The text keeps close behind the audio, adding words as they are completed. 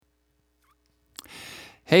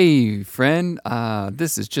Hey, friend.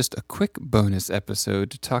 This is just a quick bonus episode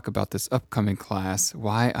to talk about this upcoming class.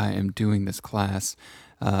 Why I am doing this class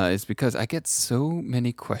is because I get so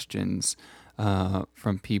many questions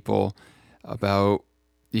from people about,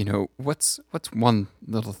 what's one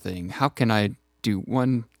little thing? How can I do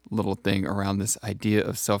one little thing around this idea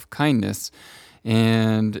of self-kindness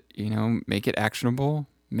and, make it actionable?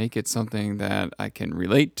 Make it something that I can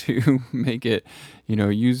relate to, make it,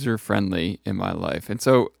 user friendly in my life. And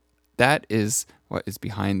so that is what is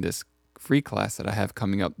behind this free class that I have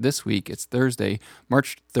coming up this week. It's Thursday,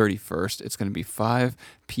 March 31st. It's going to be 5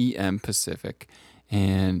 p.m. Pacific.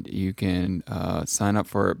 And you can sign up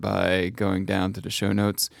for it by going down to the show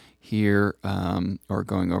notes here or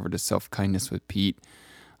going over to Self Kindness with Pete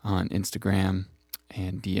on Instagram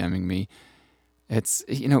and DMing me. It's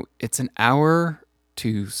an hour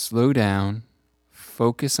to slow down,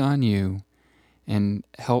 focus on you, and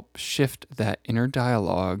help shift that inner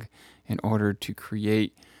dialogue in order to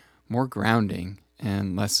create more grounding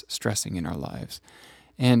and less stressing in our lives.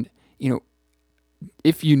 And,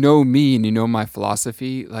 if you know me and you know my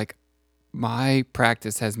philosophy, like my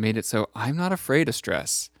practice has made it so I'm not afraid of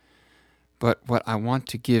stress. But what I want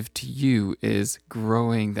to give to you is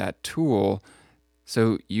growing that tool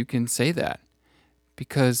so you can say that.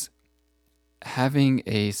 Because having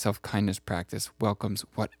a self-kindness practice welcomes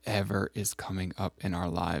whatever is coming up in our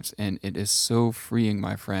lives. And it is so freeing,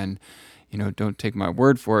 my friend. Don't take my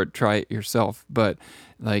word for it. Try it yourself. But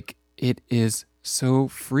it is so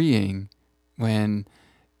freeing when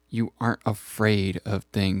you aren't afraid of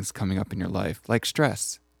things coming up in your life, like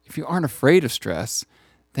stress. If you aren't afraid of stress,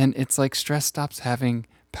 then it's like stress stops having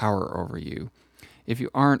power over you. If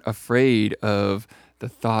you aren't afraid of the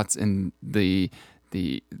thoughts and the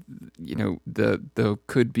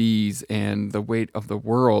could be's and the weight of the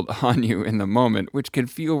world on you in the moment, which can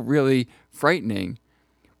feel really frightening.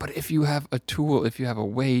 But if you have a tool, if you have a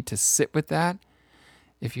way to sit with that,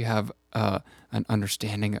 if you have an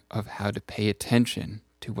understanding of how to pay attention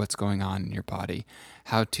to what's going on in your body,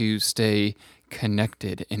 how to stay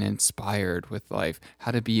connected and inspired with life,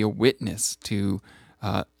 how to be a witness to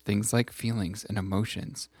things like feelings and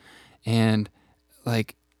emotions, and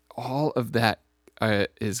all of that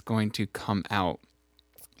is going to come out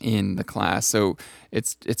in the class. So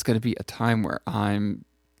it's going to be a time where I'm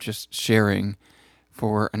just sharing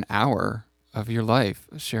for an hour of your life,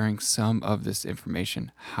 sharing some of this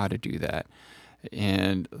information, how to do that,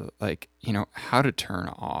 and how to turn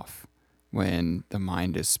off when the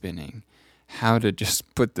mind is spinning, how to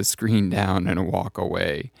just put the screen down and walk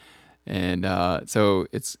away. And so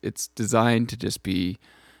it's designed to just be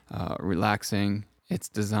relaxing. It's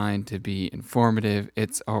designed to be informative.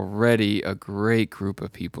 It's already a great group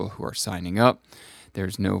of people who are signing up.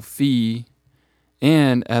 There's no fee.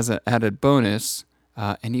 And as an added bonus,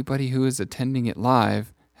 anybody who is attending it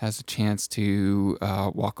live has a chance to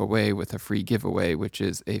walk away with a free giveaway, which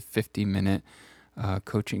is a 50-minute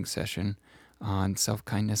coaching session on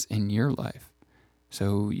self-kindness in your life.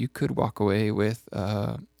 So you could walk away with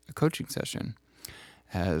a coaching session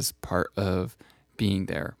as part of being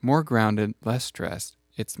there. More grounded, less stressed.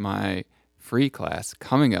 It's my free class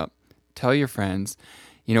coming up. Tell your friends.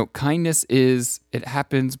 Kindness it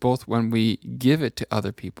happens both when we give it to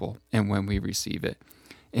other people and when we receive it.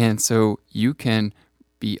 And so you can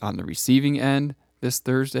be on the receiving end this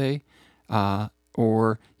Thursday,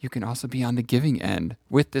 or you can also be on the giving end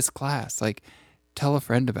with this class. Tell a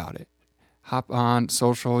friend about it. Hop on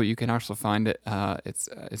social. You can also find it. It's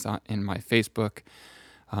in my Facebook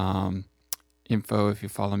info if you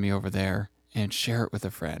follow me over there, and share it with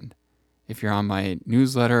a friend. If you're on my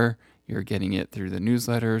newsletter, you're getting it through the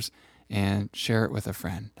newsletters, and share it with a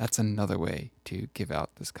friend. That's another way to give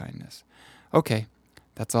out this kindness. Okay,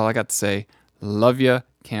 that's all I got to say. Love ya.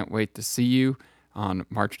 Can't wait to see you on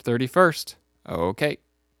March 31st. Okay.